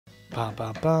Ba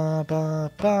ba ba ba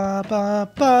ba ba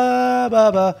ba ba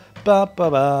ba ba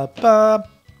ba ba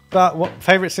ba. What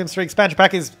favorite Sims 3 expansion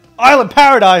pack is? Island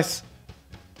Paradise,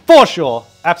 for sure,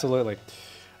 absolutely.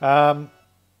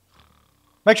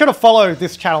 Make sure to follow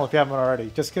this channel if you haven't already,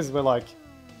 just because we're like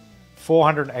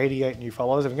 488 new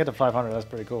followers. If we can get to 500, that's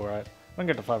pretty cool, right? We can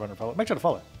get to 500 followers. Make sure to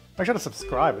follow. Make sure to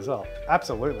subscribe as well.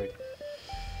 Absolutely.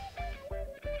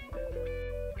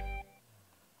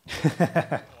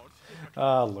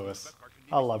 Ah, Lewis.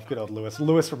 I love good old Lewis.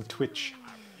 Lewis from Twitch.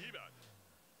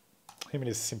 Him and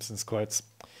his Simpsons quotes.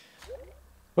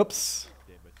 Whoops.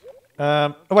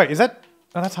 Oh, wait, is that...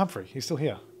 Oh, that's Humphrey. He's still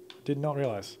here. Did not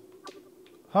realize.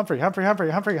 Humphrey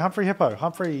Hippo.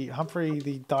 Humphrey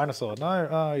the dinosaur. No,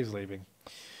 oh, he's leaving.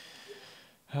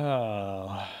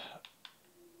 Oh.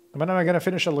 When am I going to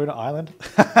finish a Lunar Island?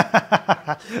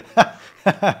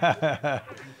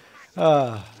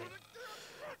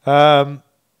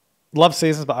 Love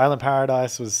Seasons, but Island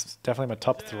Paradise was definitely my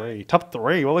top 3. Top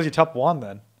 3? What was your top 1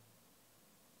 then?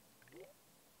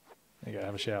 There you go,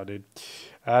 have a shower, dude. So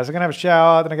we're going to have a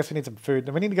shower, then I guess we need some food.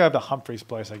 Then we need to go over to Humphrey's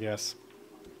place, I guess.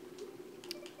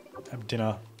 Have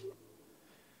dinner.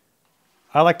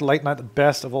 I liked Late Night the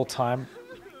best of all time.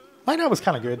 Late Night was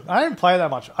kind of good. I didn't play it that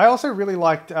much. I also really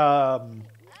liked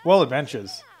World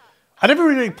Adventures. I never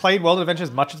really played World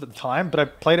Adventures much at the time, but I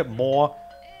played it more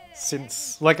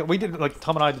since... Like, we did, like,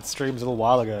 Tom and I did streams a little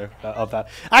while ago of that.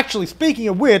 Actually, speaking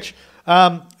of which,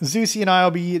 Zeusy and I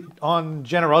will be on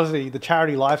Generosity, the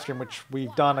charity live stream, which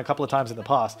we've done a couple of times in the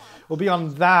past. We'll be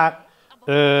on that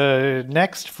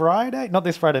next Friday? Not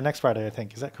this Friday, next Friday, I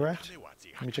think. Is that correct?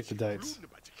 Let me check the dates.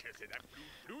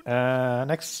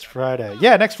 Next Friday.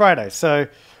 Yeah, next Friday. So,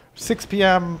 6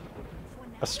 p.m.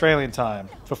 Australian time.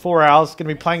 For 4 hours, going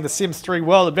to be playing The Sims 3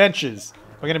 World Adventures.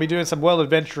 We're going to be doing some world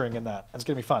adventuring in that. It's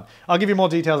going to be fun. I'll give you more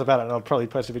details about it, and I'll probably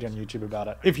post a video on YouTube about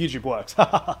it. If YouTube works.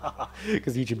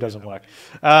 Because YouTube doesn't work.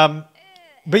 But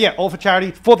yeah, all for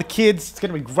charity. For the kids. It's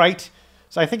going to be great.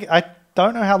 So I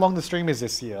don't know how long the stream is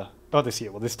this year. Oh, this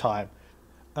year. Well, this time.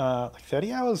 Like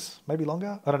 30 hours? Maybe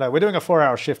longer? I don't know. We're doing a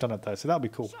 4-hour shift on it, though. So that'll be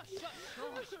cool.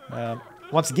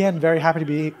 Once again, very happy to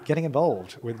be getting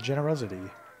involved with Generosity.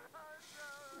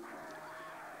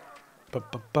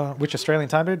 Which Australian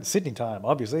time, dude? Sydney time,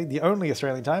 obviously. The only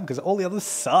Australian time, because all the others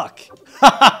suck.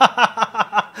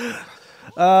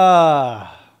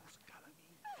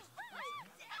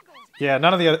 Yeah,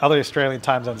 none of the other Australian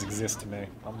time zones exist to me.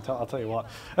 I'll tell you what.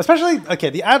 Especially, okay,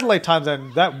 the Adelaide time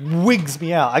zone, that wigs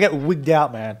me out. I get wigged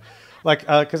out, man. Like,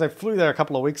 because I flew there a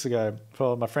couple of weeks ago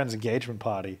for my friend's engagement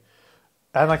party.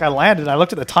 And, like, I landed, and I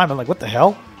looked at the time, and I'm like, what the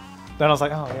hell? Then I was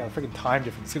like, oh, yeah, the freaking time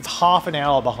difference. It's half an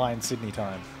hour behind Sydney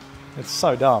time. It's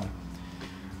so dumb.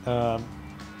 And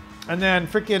then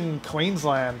freaking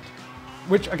Queensland,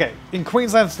 which, okay, in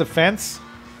Queensland's defense,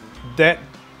 that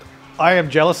I am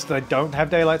jealous that they don't have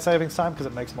daylight savings time because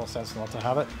it makes more sense not to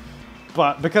have it.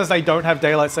 But because they don't have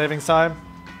daylight savings time,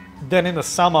 then in the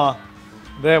summer,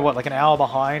 they're what, like an hour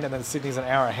behind, and then Sydney's an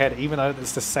hour ahead, even though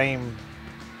it's the same,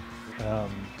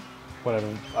 whatever,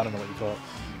 I don't know what you call it.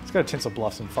 Let's go to Tinsel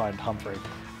Bluffs and find Humphrey.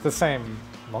 It's the same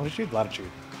longitude?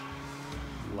 Latitude.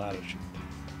 Latitude.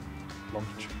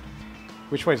 Longitude.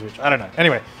 Which way's which? I don't know.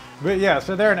 Anyway, but yeah,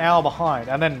 so they're an hour behind,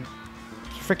 and then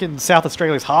freaking South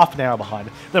Australia's half an hour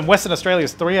behind. Then Western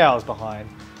Australia's 3 hours behind.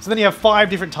 So then you have 5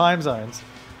 different time zones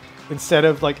instead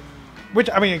of like, which,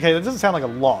 I mean, okay, that doesn't sound like a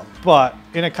lot, but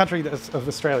in a country that's of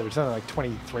Australia, which is only like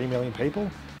 23 million people,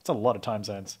 it's a lot of time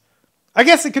zones. I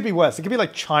guess it could be worse. It could be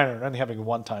like China and only having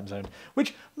one time zone,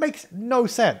 which makes no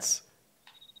sense.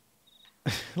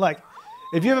 Like,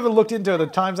 if you've ever looked into the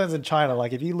time zones in China,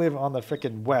 like if you live on the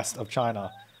freaking west of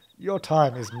China, your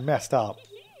time is messed up.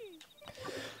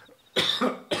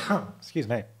 Excuse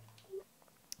me.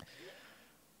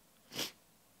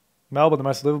 Melbourne, the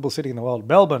most livable city in the world.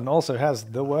 Melbourne also has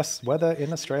the worst weather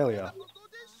in Australia.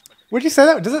 Would you say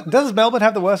that? Does Melbourne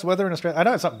have the worst weather in Australia? I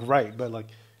know it's not great, but like,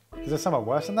 is there somewhere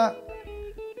worse than that?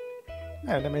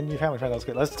 Yeah, I mean, your family friend, that's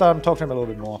good. Let's talk to him a little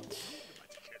bit more.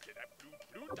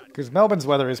 Because Melbourne's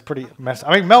weather is pretty messed.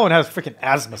 I mean, Melbourne has freaking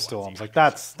asthma storms. Like,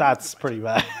 that's pretty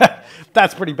bad.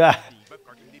 That's pretty bad.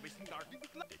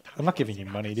 I'm not giving you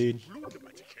money, dude.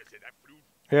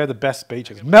 Here are the best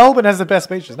beaches. Melbourne has the best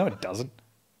beaches. No, it doesn't.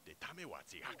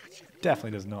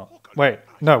 Definitely does not. Wait,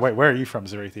 no, wait. Where are you from,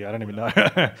 Zarithi? I don't even know.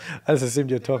 I just assumed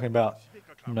you were talking about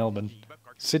Melbourne.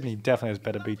 Sydney definitely has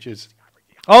better beaches.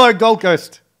 Oh, Gold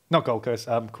Coast. Not Gold Coast.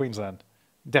 Queensland.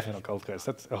 Definitely not Gold Coast.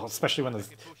 That's especially when there's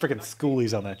freaking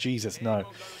schoolies on there. Jesus, no.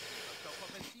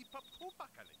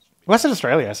 Western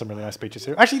Australia has some really nice beaches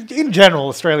here. Actually, in general,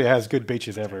 Australia has good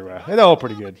beaches everywhere. They're all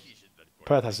pretty good.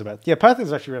 Perth has the best. Yeah, Perth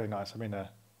is actually really nice. I mean,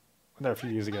 No, a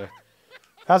few years ago.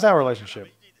 How's our relationship?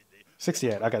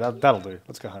 68. Okay, that'll do.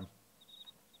 Let's go home.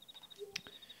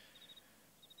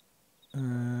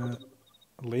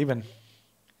 Leaving.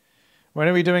 When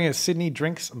are we doing a Sydney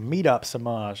Drinks meetup,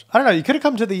 Samaj? I don't know. You could have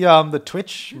come to the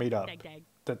Twitch meetup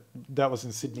that was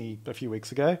in Sydney a few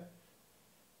weeks ago,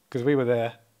 because we were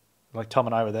there. Like Tom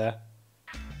and I were there,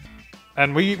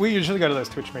 and we usually go to those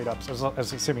Twitch meetups,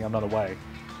 as assuming I'm not away,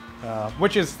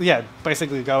 which is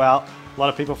basically go out. A lot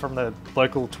of people from the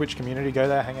local Twitch community go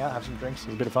there, hang out, have some drinks,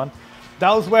 it's a bit of fun.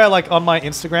 That was where, like, on my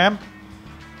Instagram,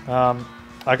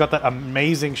 I got that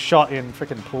amazing shot in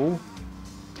frickin' pool.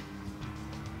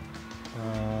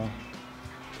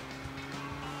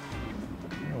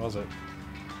 Where was it?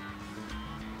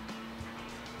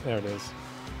 There it is.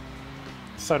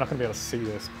 So not going to be able to see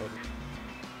this, but...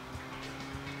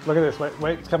 Look at this.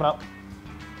 Wait, it's coming up.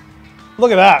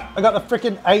 Look at that. I got the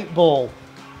frickin' 8-ball.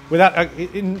 Without...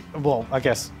 well, I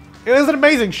guess. It was an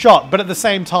amazing shot, but at the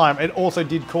same time, it also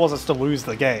did cause us to lose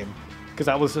the game. Because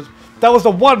that was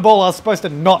the one ball I was supposed to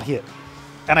not hit.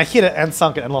 And I hit it and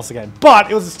sunk it and lost the game.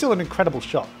 But it was still an incredible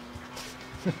shot.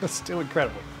 Still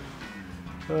incredible.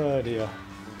 Oh, dear.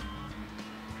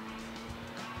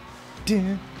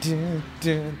 Dun, dun,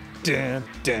 dun, dun,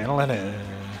 dun, dun.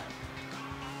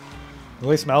 At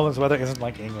least Melbourne's weather isn't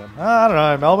like England. I don't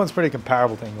know. Melbourne's pretty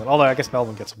comparable to England. Although I guess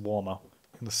Melbourne gets warmer.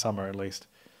 In the summer, at least.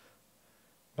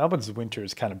 Melbourne's winter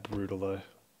is kind of brutal, though.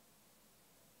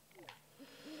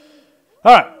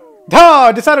 Alright. Oh,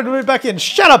 I decided to move back in.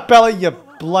 Shut up, Bella, you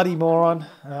bloody moron.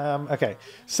 Okay.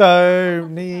 So,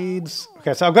 needs...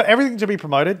 Okay, so I've got everything to be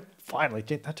promoted. Finally.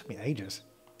 That took me ages.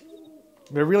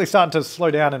 We're really starting to slow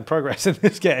down in progress in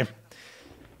this game.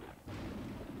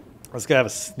 Let's go have a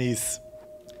sneeze.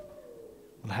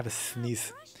 We'll have a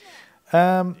sneeze.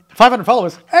 500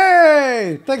 followers.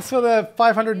 Hey! Thanks for the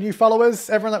 500 new followers.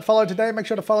 Everyone that followed today, make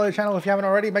sure to follow the channel if you haven't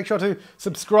already. Make sure to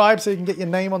subscribe so you can get your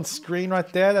name on screen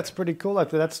right there. That's pretty cool.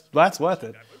 That's worth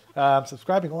it.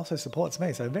 Subscribing also supports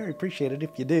me, so very appreciated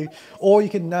if you do. Or you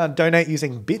can donate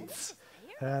using bits.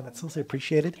 That's also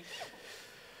appreciated.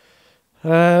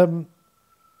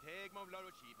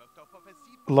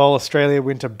 LOL, Australia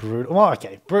winter brutal. Well,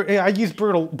 okay. I use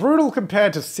brutal. Brutal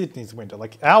compared to Sydney's winter.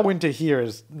 Like, our winter here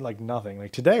is like nothing.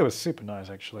 Like, today was super nice,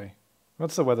 actually.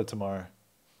 What's the weather tomorrow?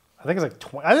 I think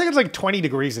it's like 20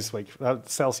 degrees this week,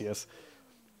 Celsius.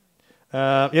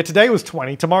 Yeah, today was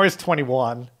 20. Tomorrow's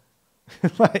 21.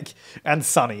 Like, and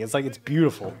sunny. It's like, it's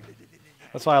beautiful.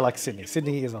 That's why I like Sydney.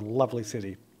 Sydney is a lovely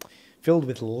city. Filled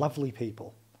with lovely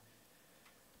people.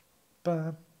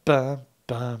 Ba, ba,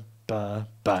 ba, ba,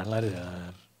 ba, la, da, da.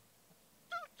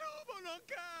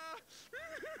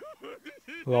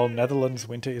 Well, Netherlands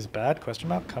winter is bad? Question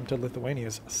mark. Come to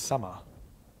Lithuania's summer.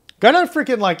 Go to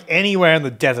freaking like anywhere in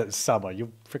the desert summer. You'll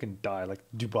freaking die. Like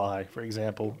Dubai, for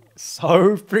example.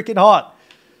 So freaking hot.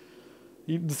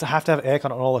 You just have to have aircon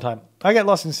on all the time. I get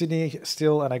lost in Sydney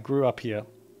still, and I grew up here.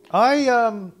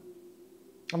 I'm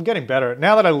getting better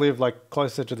now that I live like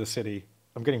closer to the city.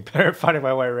 I'm getting better at finding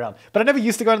my way around. But I never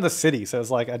used to go to the city, so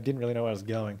it's like I didn't really know where I was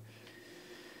going.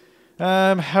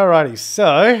 Alrighty,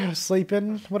 so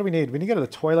sleeping. What do we need? We need to go to the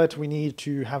toilet. We need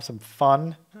to have some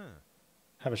fun.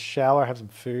 Have a shower, have some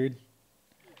food.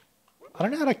 I don't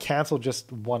know how to cancel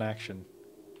just one action.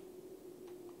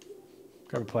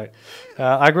 Grab a plate.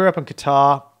 I grew up in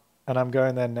Qatar, and I'm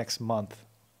going there next month.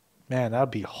 Man, that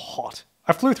would be hot.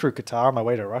 I flew through Qatar on my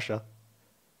way to Russia.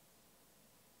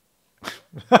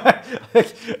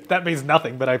 That means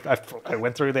nothing, but I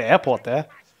went through the airport there.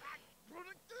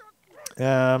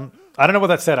 I don't know what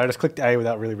that said. I just clicked A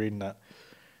without really reading that.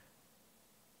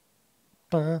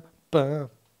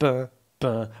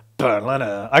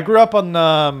 I grew up on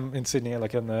in Sydney,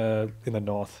 like in the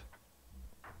north,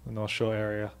 the North Shore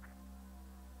area.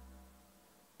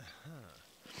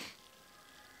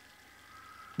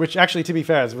 Which actually, to be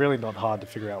fair, is really not hard to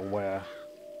figure out where.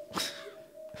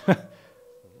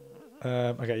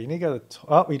 Okay, you need to go to the...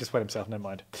 Oh, he just wet himself. Never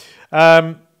mind.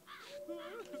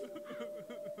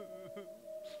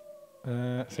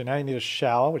 So now you need a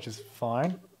shower, which is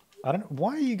fine. I don't...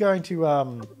 Why are you going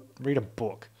to read a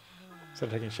book instead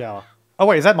of taking a shower? Oh,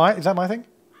 wait, is that my thing?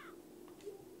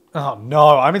 Oh,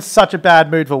 no. I'm in such a bad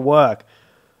mood for work.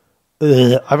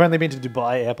 Ugh. I've only been to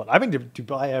Dubai Airport. I've been to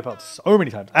Dubai Airport so many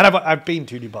times. And I've been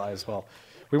to Dubai as well.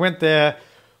 We went there...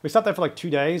 We sat there for like 2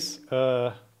 days.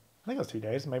 I think it was 2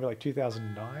 days. Maybe like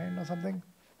 2009 or something.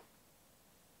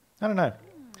 I don't know.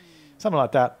 Something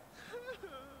like that.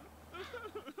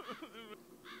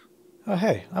 Oh,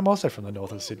 hey. I'm also from the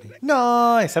north of Sydney.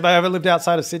 Nice! Have I ever lived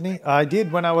outside of Sydney? I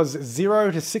did when I was 0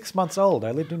 to 6 months old.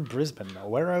 I lived in Brisbane,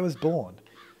 where I was born.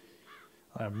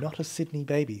 I am not a Sydney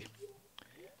baby.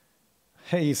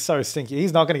 He's so stinky.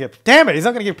 He's not going to get... Damn it, he's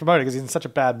not going to get promoted because he's in such a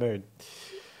bad mood.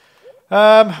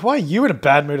 Why are you in a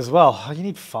bad mood as well? Oh, you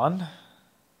need fun?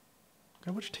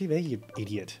 Go watch TV, you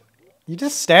idiot. You're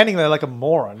just standing there like a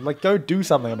moron. Like, go do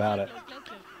something about it.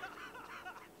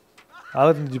 I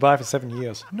lived in Dubai for 7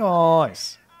 years.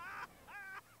 Nice.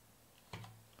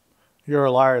 You're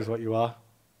a liar is what you are.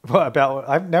 What about...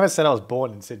 I've never said I was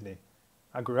born in Sydney.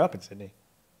 I grew up in Sydney.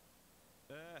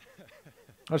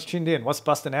 I was tuned in. What's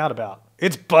busting out about?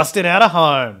 It's busting out of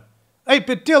home.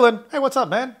 8-bit Dylan. Hey, what's up,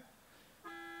 man?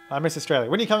 I miss Australia.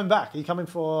 When are you coming back? Are you coming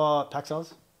for PAX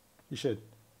Oz? You should.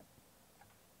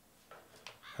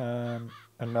 And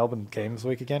Melbourne Games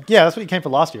Week again. Yeah, that's what you came for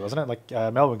last year, wasn't it?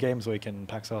 Like Melbourne Games Week and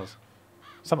PAX Oz.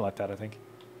 Something like that, I think.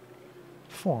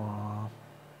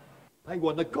 I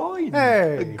want a coin.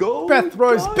 Hey, a gold Beth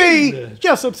Rose coin. B.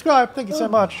 Just subscribe. Thank you so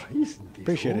much. Isn't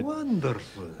Appreciate it.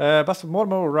 Wonderful. Bustin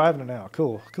Mortimer will arrive in an hour.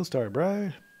 Cool. Cool story,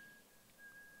 bro.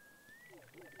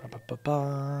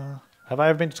 Have I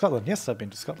ever been to Scotland? Yes, I've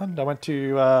been to Scotland. I went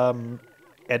to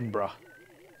Edinburgh.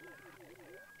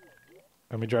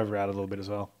 And we drove around a little bit as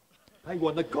well. I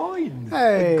want a coin.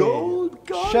 Hey, a gold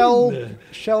coin.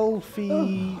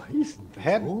 Shelfie isn't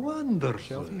head.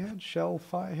 Wonderful. Shelfie head.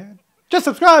 Shellfire head. Just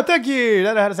subscribe. Thank you. I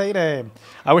don't know how to say your name.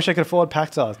 I wish I could afford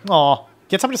PAX Oz. Aw,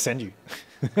 get someone to send you.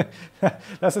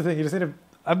 That's the thing. You just need to.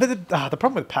 The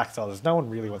problem with PAX Oz is no one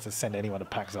really wants to send anyone to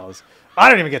PAX Oz. I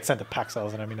don't even get sent to PAX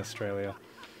Oz, and I'm in Australia.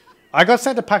 I got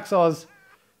sent to PAX Oz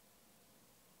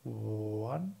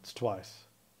twice.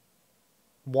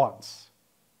 Once.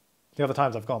 The other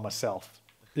times I've gone myself.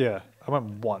 Yeah, I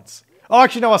went once. Oh,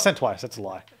 actually, no, I was sent twice. That's a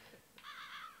lie.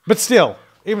 But still,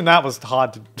 even that was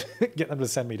hard to get them to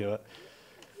send me to it.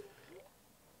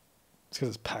 It's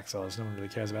because it's PAX Oz. No one really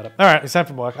cares about it. All right, it's time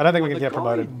for work. I don't think we can get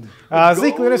promoted.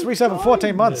 Zeke Lunis reset for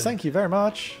 14 months. Thank you very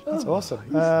much. That's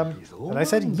awesome. And I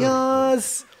said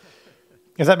yes.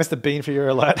 Is that Mr. Bean for your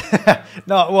alert?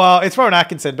 No, well, it's Rowan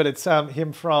Atkinson, but it's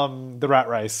him from The Rat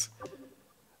Race.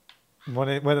 When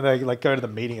they like go to the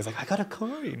meeting, it's like, I got a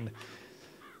coin.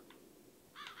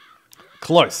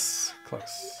 Close. Am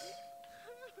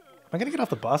I going to get off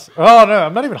the bus? Oh, no,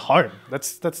 I'm not even home.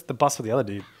 That's the bus for the other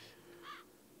dude.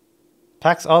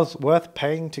 PAX Oz worth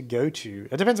paying to go to.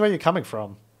 It depends where you're coming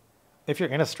from. If you're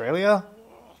in Australia,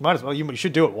 might as well. You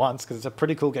should do it once because it's a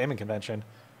pretty cool gaming convention.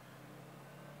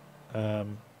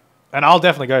 And I'll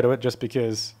definitely go to it just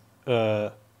because,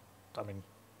 I mean,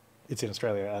 it's in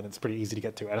Australia and it's pretty easy to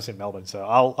get to. And it's in Melbourne, so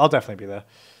I'll definitely be there.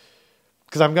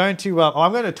 Because I'm going to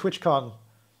TwitchCon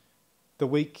the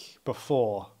week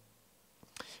before.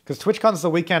 Because TwitchCon's the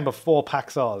weekend before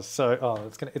PAX Oz,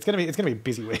 so it's gonna be a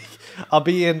busy week. I'll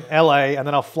be in LA and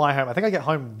then I'll fly home. I think I get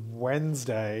home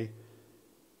Wednesday.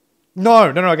 No,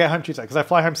 I get home Tuesday because I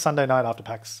fly home Sunday night after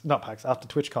after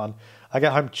TwitchCon. I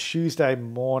get home Tuesday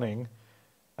morning,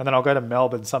 and then I'll go to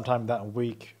Melbourne sometime that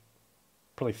week,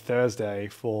 probably Thursday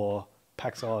for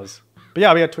PAX Oz. But yeah,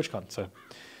 I'll be at TwitchCon, so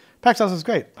PAX Oz is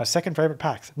great. My second favorite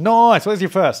PAX. Nice. Where's your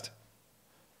first?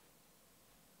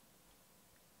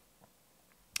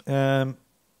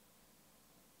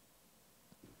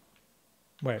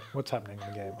 Wait, what's happening in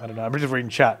the game? I don't know. I'm just reading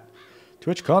chat.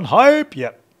 TwitchCon hype.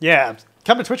 Yep. Yeah.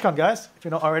 Come to TwitchCon, guys, if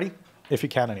you're not already. If you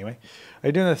can, anyway. Are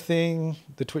you doing the thing,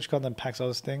 the TwitchCon then PAX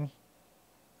Oz thing?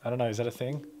 I don't know. Is that a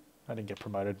thing? I didn't get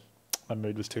promoted. My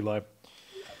mood was too low.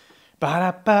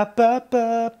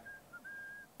 Ba-da-ba-ba-ba.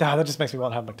 That just makes me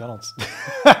want to have McDonald's.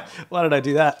 Why did I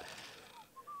do that?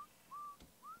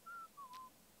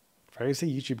 Praise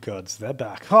the YouTube gods. They're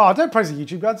back. Oh, don't praise the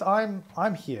YouTube gods. I'm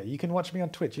here. You can watch me on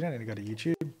Twitch. You don't need to go to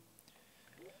YouTube.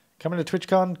 Coming to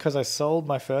TwitchCon because I sold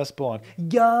my firstborn.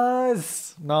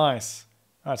 Yes! Nice.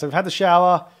 All right, so we've had the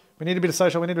shower. We need a bit of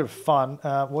social. We need a bit of fun.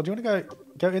 Well, do you want to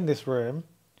go in this room?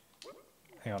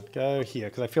 Hang on. Go here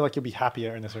because I feel like you'll be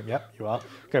happier in this room. Yep, you are.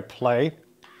 Go play.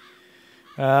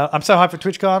 I'm so hyped for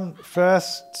TwitchCon.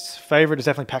 First favorite is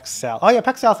definitely PAX South. Oh, yeah,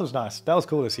 PAX South was nice. That was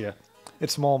cool this year.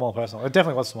 It's small, more personal. It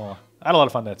definitely was smaller. I had a lot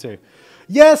of fun there too.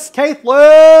 Yes,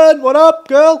 Caitlin! What up,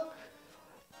 girl?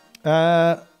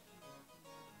 TwitchCon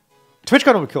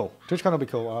will be cool. TwitchCon will be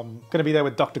cool. I'm going to be there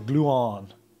with Dr. Gluon.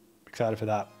 Excited for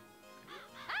that.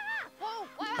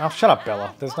 Oh, shut up,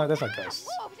 Bella. There's no ghosts.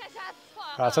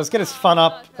 Alright, so let's get his fun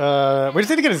up. We just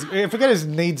need to get if we get his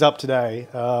needs up today,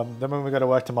 then when we go to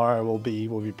work tomorrow, we'll be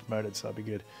promoted, so that'll be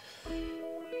good.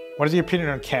 What is your opinion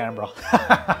on Canberra?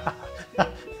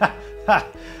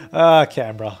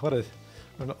 Canberra. What an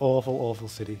awful, awful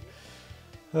city.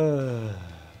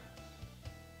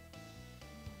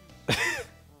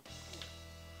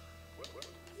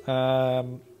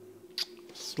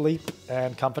 Sleep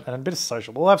and comfort and a bit of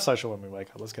social. We'll have social when we wake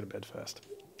up. Let's go to bed first.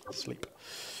 Sleep.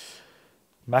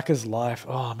 Macca's life.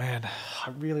 Oh man,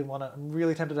 I'm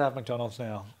really tempted to have McDonald's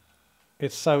now.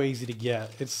 It's so easy to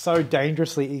get. It's so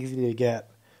dangerously easy to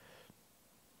get.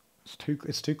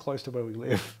 It's too close to where we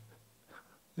live.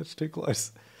 It's too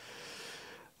close.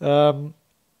 PAX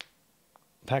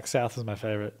South is my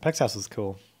favorite. PAX South is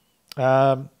cool.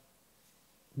 The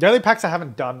only PAX I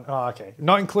haven't done,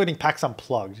 not including PAX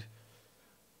Unplugged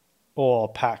or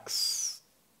PAX.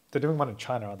 They're doing one in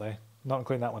China, aren't they? Not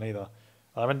including that one either.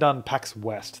 I haven't done PAX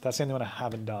West. That's the only one I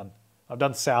haven't done. I've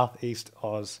done South, East,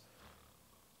 Oz,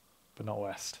 but not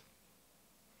West.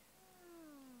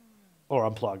 Or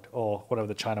Unplugged, or whatever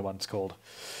the China one's called.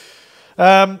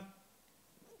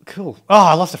 Cool. Oh,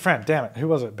 I lost a friend. Damn it. Who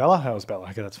was it? Bella? Oh, it was Bella.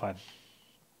 Okay, that's fine.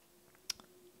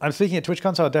 I'm speaking at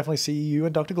TwitchCon, so I'll definitely see you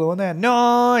and Dr. Glue in there.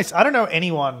 Nice! I don't know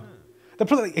anyone.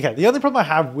 The only problem I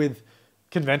have with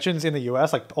conventions in the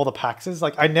US, like all the PAXs,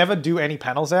 like I never do any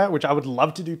panels there, which I would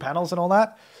love to do panels and all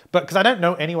that, but because I don't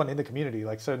know anyone in the community,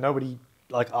 like so nobody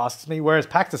like asks me. Whereas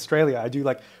PAX Australia, I do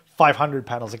like 500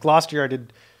 panels. Like last year,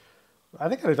 I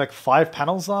think I did like 5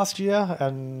 panels last year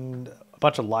and a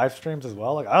bunch of live streams as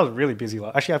well. Like I was really busy.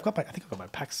 Actually, I think I've got my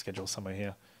PAX schedule somewhere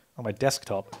here on my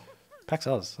desktop. PAX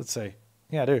Oz. Let's see.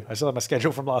 Yeah, I do. I still have my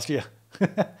schedule from last year.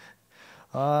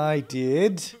 I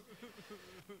did.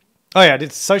 Oh yeah, I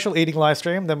did social eating live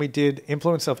stream. Then we did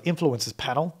influence of influencers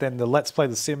panel. Then the Let's Play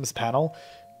the Sims panel.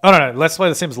 Oh no, Let's Play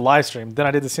the Sims live stream. Then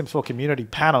I did the Sims 4 community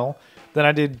panel. Then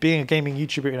I did being a gaming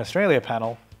YouTuber in Australia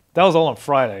panel. That was all on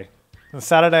Friday. Then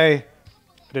Saturday,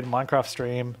 I did Minecraft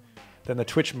stream. Then the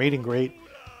Twitch meet and greet.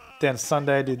 Then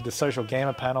Sunday, I did the social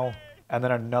gamer panel. And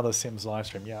then another Sims live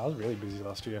stream. Yeah, I was really busy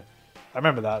last year. I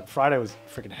remember that. Friday was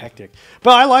freaking hectic.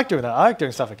 But I like doing that. I like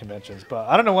doing stuff at conventions. But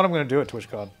I don't know what I'm going to do at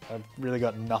TwitchCon. I've really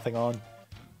got nothing on.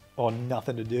 Or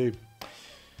nothing to do.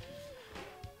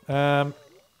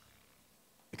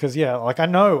 Because, yeah, like I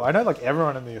know like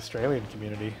everyone in the Australian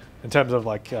community. In terms of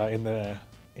like in the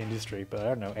industry. But I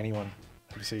don't know anyone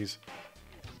overseas.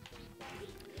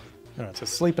 Alright, so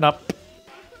sleeping up.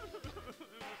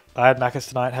 I had Macca's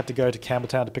tonight. Had to go to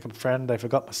Campbelltown to pick up a friend. They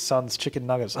forgot my son's chicken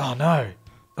nuggets. Oh, no.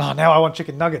 Oh, now I want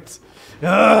chicken nuggets.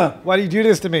 Ugh, why do you do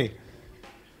this to me?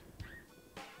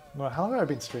 Well, how long have I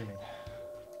been streaming?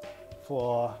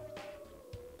 For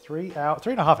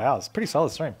 3.5 hours. Pretty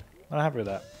solid stream. I'm happy with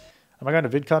that. Am I going to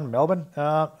VidCon Melbourne?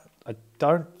 I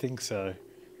don't think so.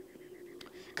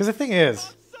 Because the thing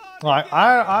is, like,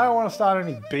 I don't want to start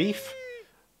any beef.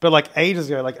 But like ages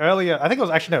ago, like earlier, I think it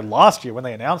was actually last year when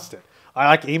they announced it. I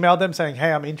like emailed them saying,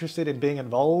 hey, I'm interested in being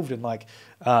involved and like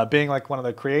being like one of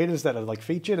the creators that are like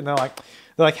featured. And they're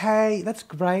like, hey, that's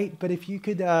great. But if you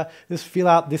could just fill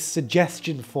out this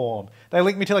suggestion form. They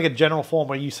linked me to like a general form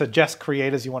where you suggest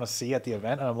creators you want to see at the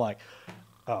event. And I'm like,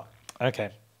 oh,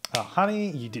 okay. Oh,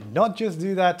 honey, you did not just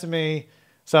do that to me.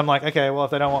 So I'm like, okay, well,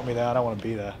 if they don't want me there, I don't want to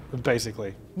be there,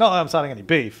 basically. Not that I'm starting any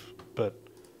beef, but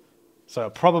so I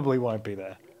probably won't be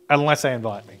there unless they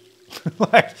invite me.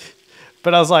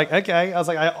 But I was like, okay. I was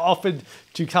like, I offered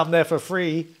to come there for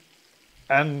free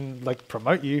and like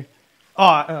promote you.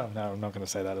 Oh no, I'm not going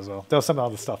to say that as well. There was some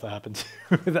other stuff that happened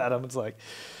with Adam. It's like,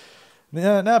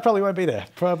 no, probably won't be there.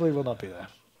 Probably will not be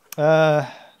there.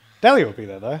 Deli will be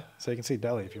there though, so you can see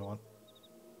Deli if you want.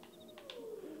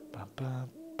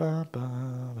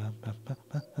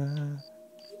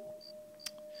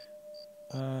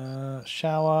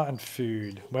 Shower and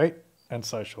food. Wait, and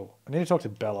social. I need to talk to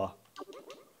Bella.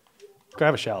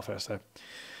 Grab a shower first, though.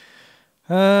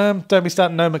 Don't be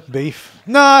starting no McBeef.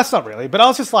 No, it's not really. But I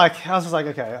was just like,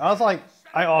 okay.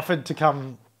 I offered to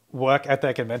come work at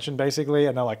their convention, basically,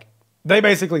 and they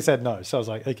basically said no. So I was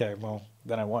like, okay, well,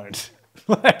 then I won't.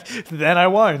 Then I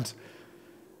won't.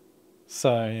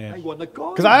 So yeah.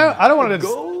 Because I don't want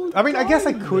to. I mean, I guess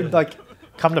I could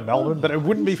come to Melbourne, but it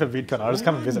wouldn't be for VidCon. I'll just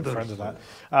come and visit friends and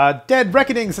that. Dead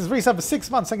Reckoning says resub for 6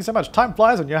 months. Thank you so much. Time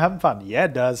flies when you're having fun. Yeah,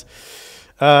 it does.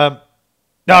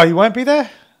 No, you won't be there?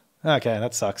 Okay,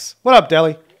 that sucks. What up,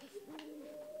 Deli?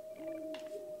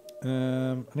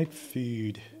 I need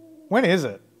food. When is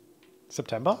it?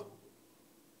 September?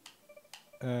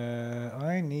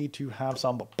 I need to have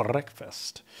some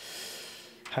breakfast.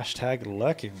 Hashtag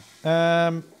lurking.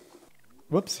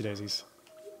 Whoopsie daisies.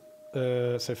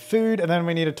 So food, and then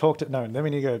we need to talk to... No, then we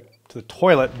need to go to the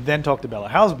toilet, then talk to Bella.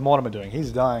 How's Mortimer doing?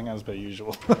 He's dying as per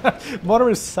usual. Mortimer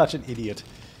is such an idiot.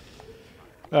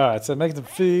 Alright, so making some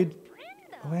food.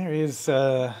 Where is...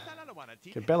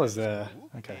 Okay, Bella's there.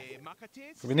 Okay.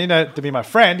 So we need her to be my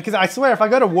friend, because I swear if I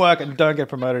go to work and don't get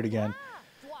promoted again...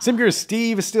 Simguru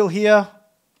Steve is still here.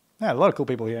 Yeah, a lot of cool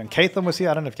people here. And Caithlin was here.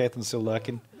 I don't know if Caithlin's still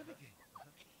lurking.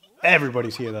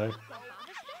 Everybody's here, though.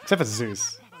 Except for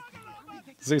Zeus.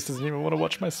 Zeus doesn't even want to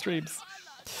watch my streams.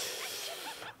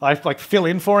 I like fill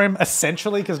in for him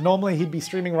essentially because normally he'd be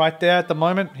streaming right there at the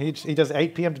moment. He does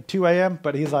 8 p.m. to 2 a.m.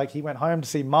 But he's like he went home to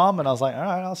see mom, and I was like, all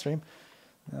right, I'll stream.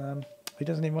 He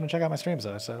doesn't even want to check out my streams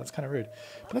though, so that's kind of rude.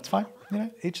 But that's fine. You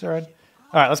know, each their own.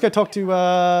 All right, let's go talk to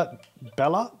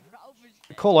Bella.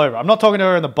 Call over. I'm not talking to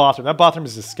her in the bathroom. That bathroom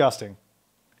is disgusting.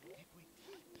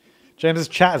 James's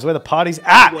chat is where the party's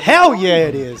at. Hell yeah,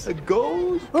 it is. A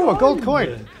gold Oh, a gold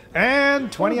coin.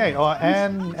 And 28. Or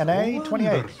and an A,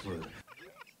 28.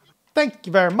 Thank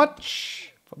you very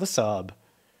much for the sub.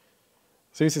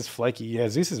 Zeus is flaky. Yeah,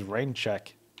 Zeus is rain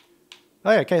check.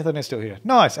 Oh yeah, Caitlin is still here.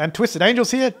 Nice. And Twisted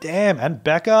Angel's here. Damn. And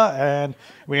Becca and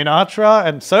Reenatra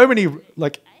and so many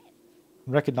like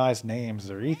recognized names.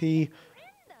 Zarithi.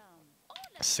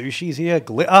 Sushi's here.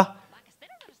 Glitter.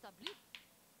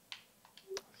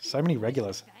 So many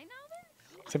regulars.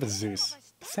 Except for Zeus.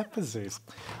 Except for Zeus.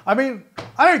 I mean,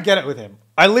 I don't get it with him.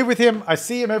 I live with him. I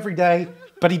see him every day.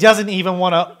 But he doesn't even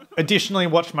want to additionally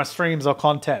watch my streams or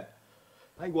content.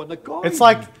 I want a coin. It's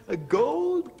like... a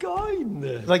gold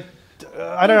coin. Like,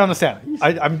 I don't understand.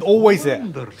 I'm always there.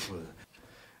 Wonderful.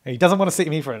 And he doesn't want to see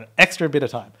me for an extra bit of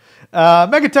time.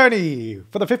 Megatony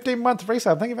for the 15-month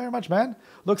resub. Thank you very much, man.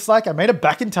 Looks like I made it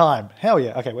back in time. Hell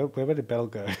yeah. Okay, where did Belle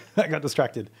go? I got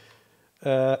distracted.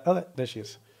 Oh, there she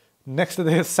is. Next to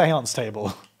the seance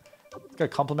table. Let's go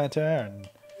compliment her and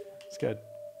let's go.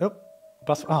 Oh,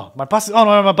 bus. Oh, my bus. Oh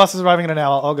no, my bus is arriving in an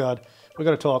hour. Oh god, we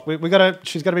gotta talk. We gotta.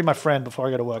 She's gotta be my friend before I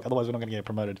go to work. Otherwise, we're not gonna get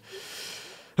promoted.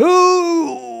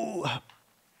 Ooh.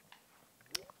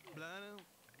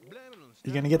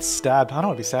 You're gonna get stabbed. I don't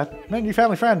want to be stabbed. Man, new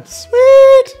family friend.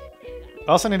 Sweet.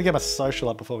 I also need to get my social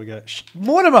up before we go.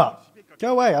 Mortimer,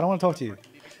 go away. I don't want to talk to you.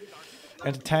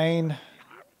 Entertain.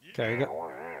 Okay.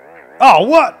 Oh,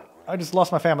 what? I just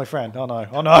lost my family friend. Oh no.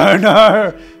 Oh no,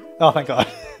 no. Oh, thank God.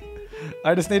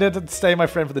 I just needed to stay my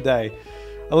friend for the day.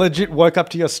 I legit woke up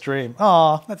to your stream.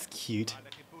 Aw, that's cute.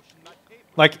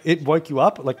 Like, it woke you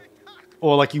up? Like,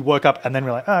 or like you woke up and then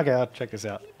we're like, oh, okay, I'll check this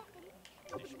out.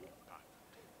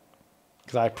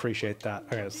 Because I appreciate that.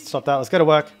 Okay, let's stop that. Let's go to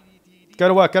work. Go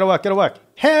to work, go to work, go to work.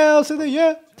 Hell to the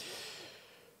yeah.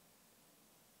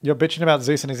 You're bitching about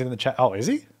Zeus and he's in the chat. Oh, is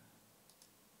he?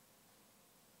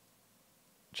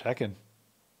 Checking.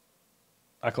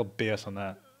 I call BS on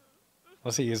that.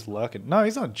 Unless he is lurking. No,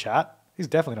 he's not in chat. He's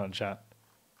definitely not in chat.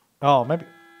 Oh, maybe.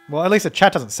 Well, at least the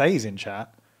chat doesn't say he's in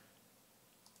chat.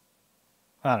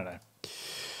 I don't know.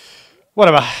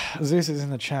 Whatever. Zeus is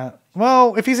in the chat.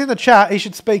 Well, if he's in the chat, he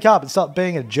should speak up and stop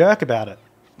being a jerk about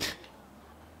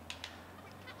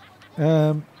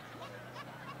it.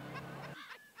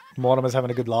 Mortimer's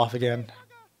having a good laugh again.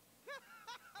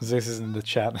 Zeus is in the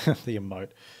chat. The emote.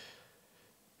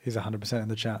 He's 100% in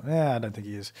the chat. Yeah, I don't think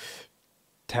he is.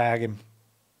 Tag him.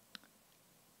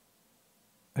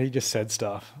 He just said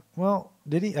stuff. Well,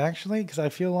 did he actually? Because I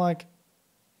feel like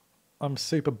I'm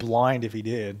super blind if he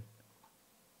did.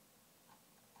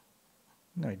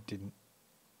 No, he didn't.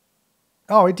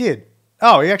 Oh, he did.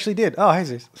 Oh, he actually did. Oh, hey,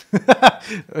 Zeus.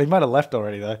 He might have left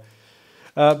already, though.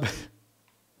 Oh,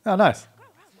 nice.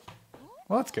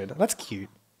 Well, that's good. That's cute.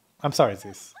 I'm sorry,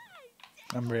 Zeus.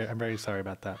 I'm very sorry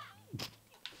about that.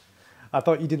 I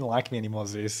thought you didn't like me anymore,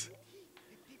 Zeus.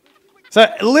 So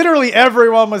literally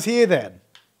everyone was here then.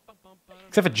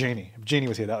 Except for Jeannie. If Jeannie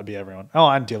was here, that would be everyone. Oh,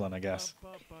 and Dylan, I guess.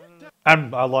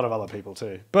 And a lot of other people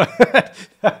too. But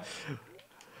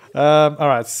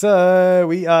alright, so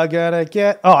we are gonna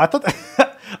get I thought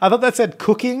that said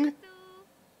cooking,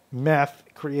 math,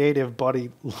 creative,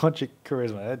 body, logic,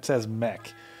 charisma. It says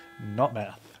mech, not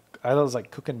math. I thought it was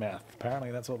like cooking math.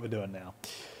 Apparently that's what we're doing now.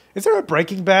 Is there a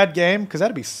Breaking Bad game? Because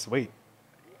that'd be sweet.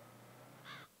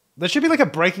 There should be like a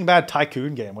Breaking Bad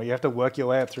tycoon game where you have to work your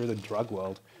way up through the drug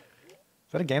world.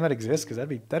 Is that a game that exists? Because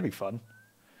that'd be fun.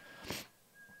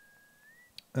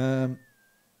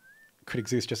 Critic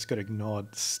Zeus just got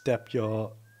ignored. Step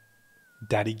your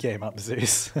daddy game up,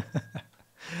 Zeus.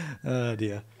 Oh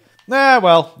dear. Nah,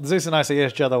 well, Zeus and I see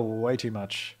each other way too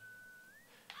much.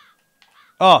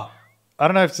 Oh, I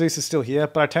don't know if Zeus is still here,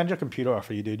 but I turned your computer off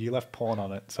for you, dude. You left porn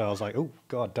on it, so I was like, oh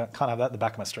god, can't have that in the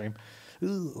back of my stream.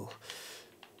 Ooh.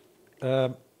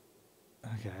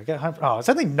 Okay, I get home. Oh, it's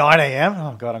only 9 a.m.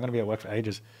 Oh god, I'm gonna be at work for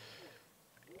ages.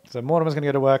 So Mortimer's gonna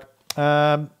go to work.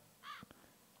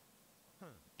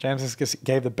 James just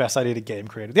gave the best idea to game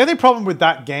creator. The only problem with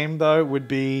that game though would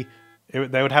be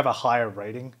they would have a higher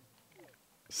rating,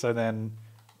 so then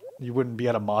you wouldn't be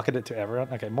able to market it to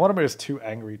everyone. Okay, Mortimer is too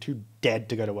angry, too dead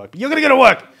to go to work. But you're gonna go to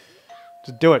work.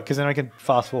 Just do it, because then I can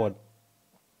fast forward.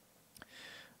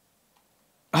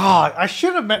 Ah, I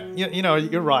should have met. You know,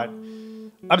 you're right.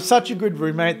 I'm such a good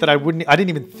roommate that I didn't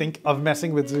even think of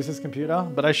messing with Zeus's computer,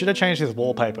 but I should have changed his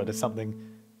wallpaper to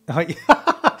something.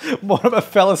 Mortimer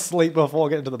fell asleep before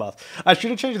getting to the bus. I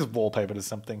should have changed his wallpaper to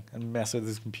something and mess with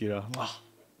his computer.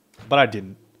 But I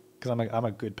didn't, because I'm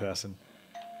a good person.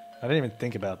 I didn't even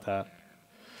think about that.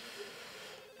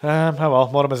 Oh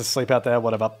well, Mortimer's asleep out there,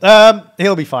 whatever.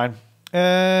 He'll be fine.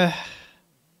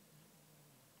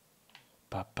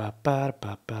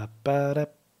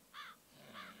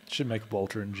 Should make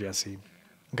Walter and Jesse.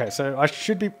 Okay, so I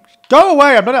should be... Go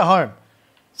away! I'm not at home.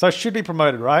 So I should be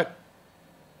promoted, right?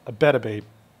 I better be.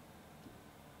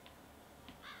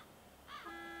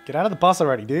 Get out of the bus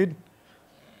already, dude.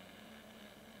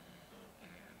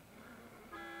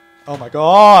 Oh my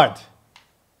god.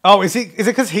 Oh, is it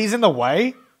because he's in the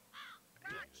way?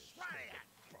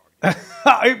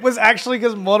 It was actually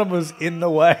because Mortimer was in the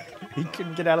way. He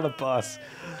couldn't get out of the bus.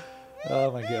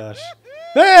 Oh my gosh.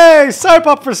 Hey, soap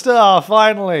opera star,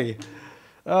 finally.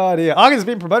 Oh dear, Arga's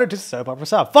been promoted to soap opera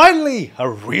star. Finally, a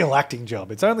real acting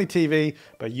job. It's only TV,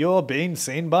 but you're being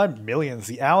seen by millions.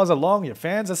 The hours are long, your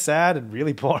fans are sad and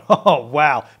really poor. Oh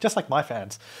wow, just like my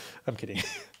fans. I'm kidding.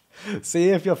 See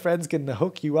if your friends can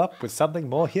hook you up with something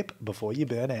more hip before you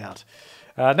burn out.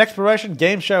 Next promotion,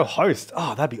 game show host.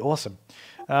 Oh, that'd be awesome.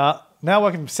 Now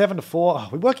working from 7 to 4. Oh,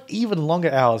 we work even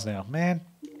longer hours now. Man,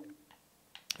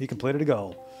 you completed a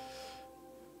goal.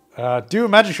 Do a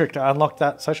magic trick to unlock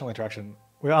that social interaction.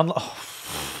 We unlock.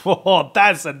 Oh,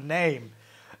 that's a name.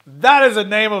 That is a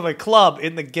name of a club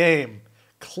in the game.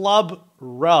 Club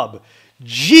RUBB.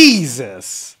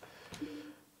 Jesus.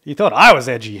 You thought I was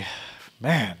edgy.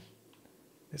 Man.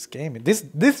 This game,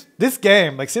 this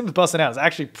game, like Sims Bustin' Out, is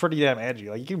actually pretty damn edgy.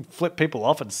 Like, you can flip people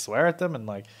off and swear at them and,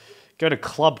 like, go to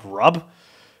Club RUBB.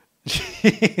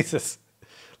 Jesus.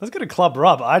 Let's go to Club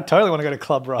RUBB. I totally want to go to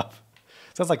Club RUBB.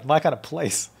 Sounds like my kind of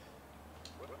place.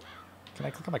 Can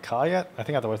I click on my car yet? I think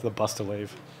I have to wait for the bus to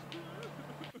leave.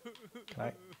 Can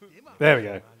I? There we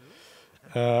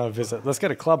go. Visit. Let's go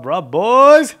to Club RUBB,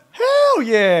 boys. Hell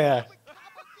yeah.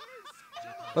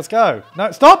 Let's go.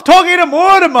 No, stop talking to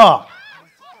Mortimer.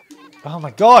 Oh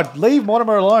my god, leave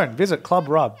Mortimer alone. Visit Club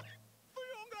RUBB.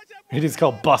 It is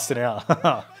called Bustin'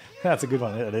 Out. That's a good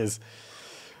one. It is.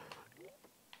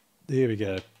 Here we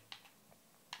go.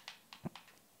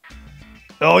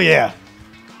 Oh yeah.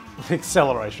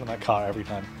 Acceleration on that car every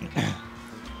time.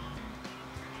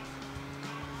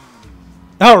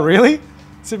 Oh really?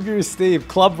 Simguru Steve,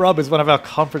 Club RUBB is one of our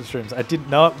conference rooms. I didn't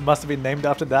know it. Must have been named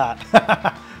after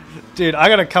that. Dude, I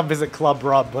gotta come visit Club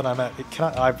RUBB when I'm at...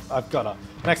 I've gotta...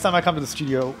 Next time I come to the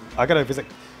studio, I gotta visit...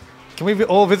 Can we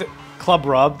all visit Club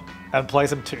RUBB and play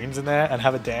some tunes in there and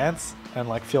have a dance and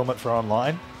like film it for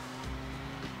online?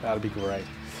 That'd be great.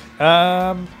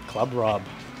 Club RUBB.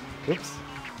 Oops.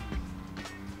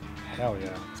 Hell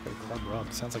yeah. Let's go to Club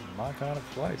RUBB. Sounds like my kind of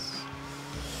place.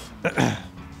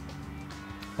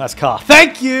 Nice car.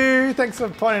 Thank you! Thanks for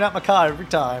pointing out my car every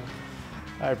time.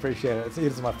 I appreciate it.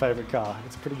 It's my favorite car.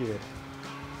 It's pretty good.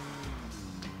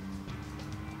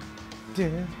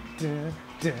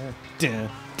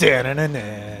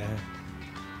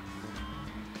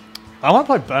 I want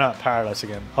to play Burnout Paradise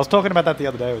again. I was talking about that the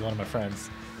other day with one of my friends.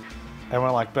 And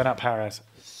we're like, Burnout Paradise,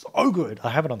 so good. I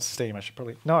have it on Steam. I should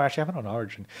probably... No, actually, I have it on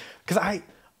Origin. Because I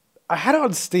had it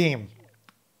on Steam.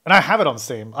 And I have it on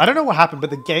Steam. I don't know what happened, but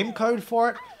the game code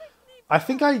for it, I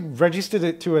think I registered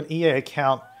it to an EA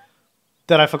account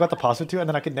that I forgot the password to, and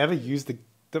then I could never use the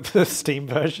Steam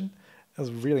version. That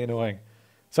was really annoying.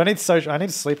 So I need to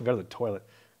sleep and go to the toilet.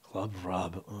 Club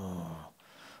RUBB.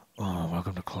 Oh,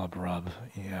 welcome to Club RUBB.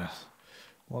 Yes.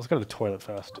 Well, let's go to the toilet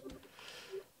first.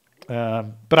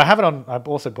 But I have it on... I've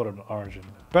also bought it on Origin.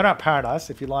 Burnout Paradise,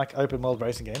 if you like open world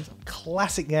racing games.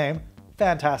 Classic game.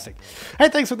 Fantastic. Hey,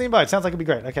 thanks for the invite. Sounds like it'd be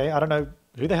great. Okay, I don't know.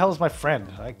 Who the hell is my friend?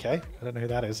 Okay, I don't know who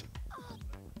that is.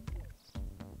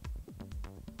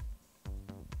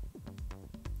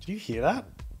 Did you hear that?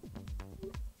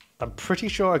 I'm pretty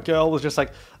sure a girl was just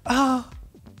like, ah.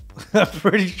 I'm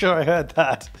pretty sure I heard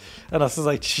that. And I was just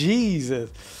like,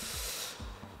 Jesus.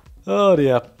 Oh,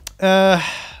 dear.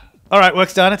 All right,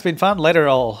 work's done. It's been fun. Later,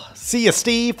 I'll see you,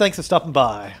 Steve. Thanks for stopping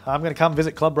by. I'm going to come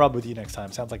visit Club RUBB with you next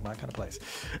time. Sounds like my kind of place.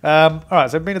 All right,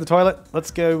 so I've been to the toilet.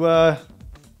 Let's go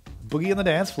boogie on the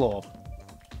dance floor.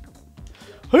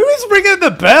 Who is ringing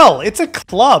the bell? It's a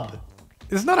club.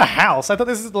 It's not a house. I thought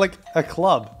this is like a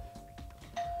club.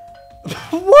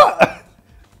 What?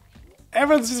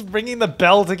 Everyone's just ringing the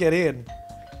bell to get in.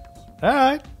 All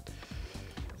right.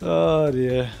 Oh,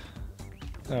 dear.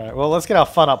 All right, well, let's get our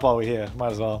fun up while we're here.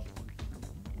 Might as well.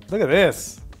 Look at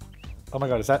this. Oh my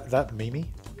god, is that Mimi?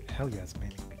 Hell yeah, it's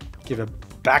Mimi. Give a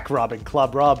back rub in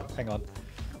Club RUBB. Hang on.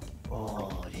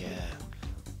 Oh.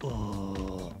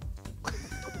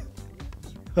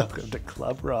 Welcome to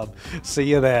Club Rub. See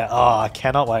you there. Oh, I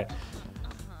cannot wait.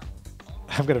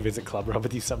 I'm gonna visit Club Rub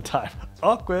with you sometime.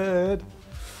 Awkward.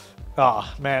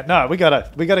 Oh man, no, we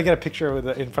gotta get a picture with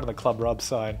in front of the Club Rub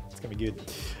sign. It's gonna be good.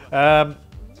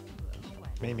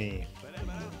 Mimi.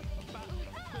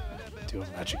 Do a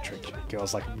magic trick.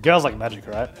 Girls like magic,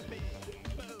 right?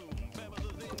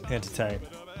 Entertain.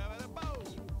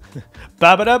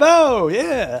 Babadabo,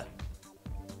 yeah.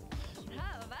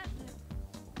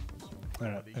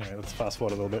 Alright, anyway, let's fast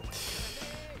forward a little bit.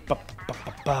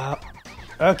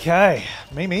 Okay,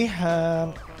 Mimi.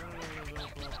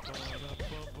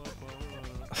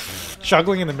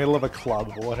 Juggling in the middle of a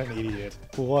club. What an idiot.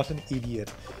 What an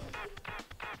idiot.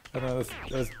 And then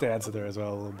let's dance with her as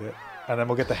well a little bit. And then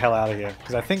we'll get the hell out of here.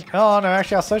 Because I think... Oh, no,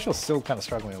 actually our social's still kind of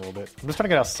struggling a little bit. I'm just trying to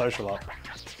get our social up.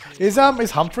 Is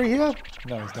Humphrey here?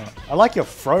 No, he's not. I like your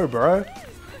fro, bro.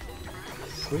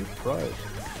 Sweet bro.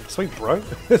 Sweet bro?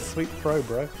 Sweet bro,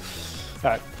 bro.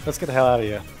 Alright, let's get the hell out of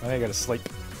here. I need to go to sleep.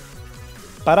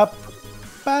 Ba-da,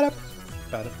 ba-da,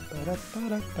 ba-da, ba-da,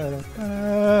 ba-da, ba-da,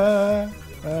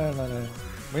 ba-da.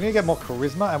 We need to get more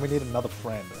charisma and we need another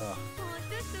friend. Ugh.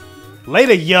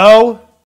 Later, yo!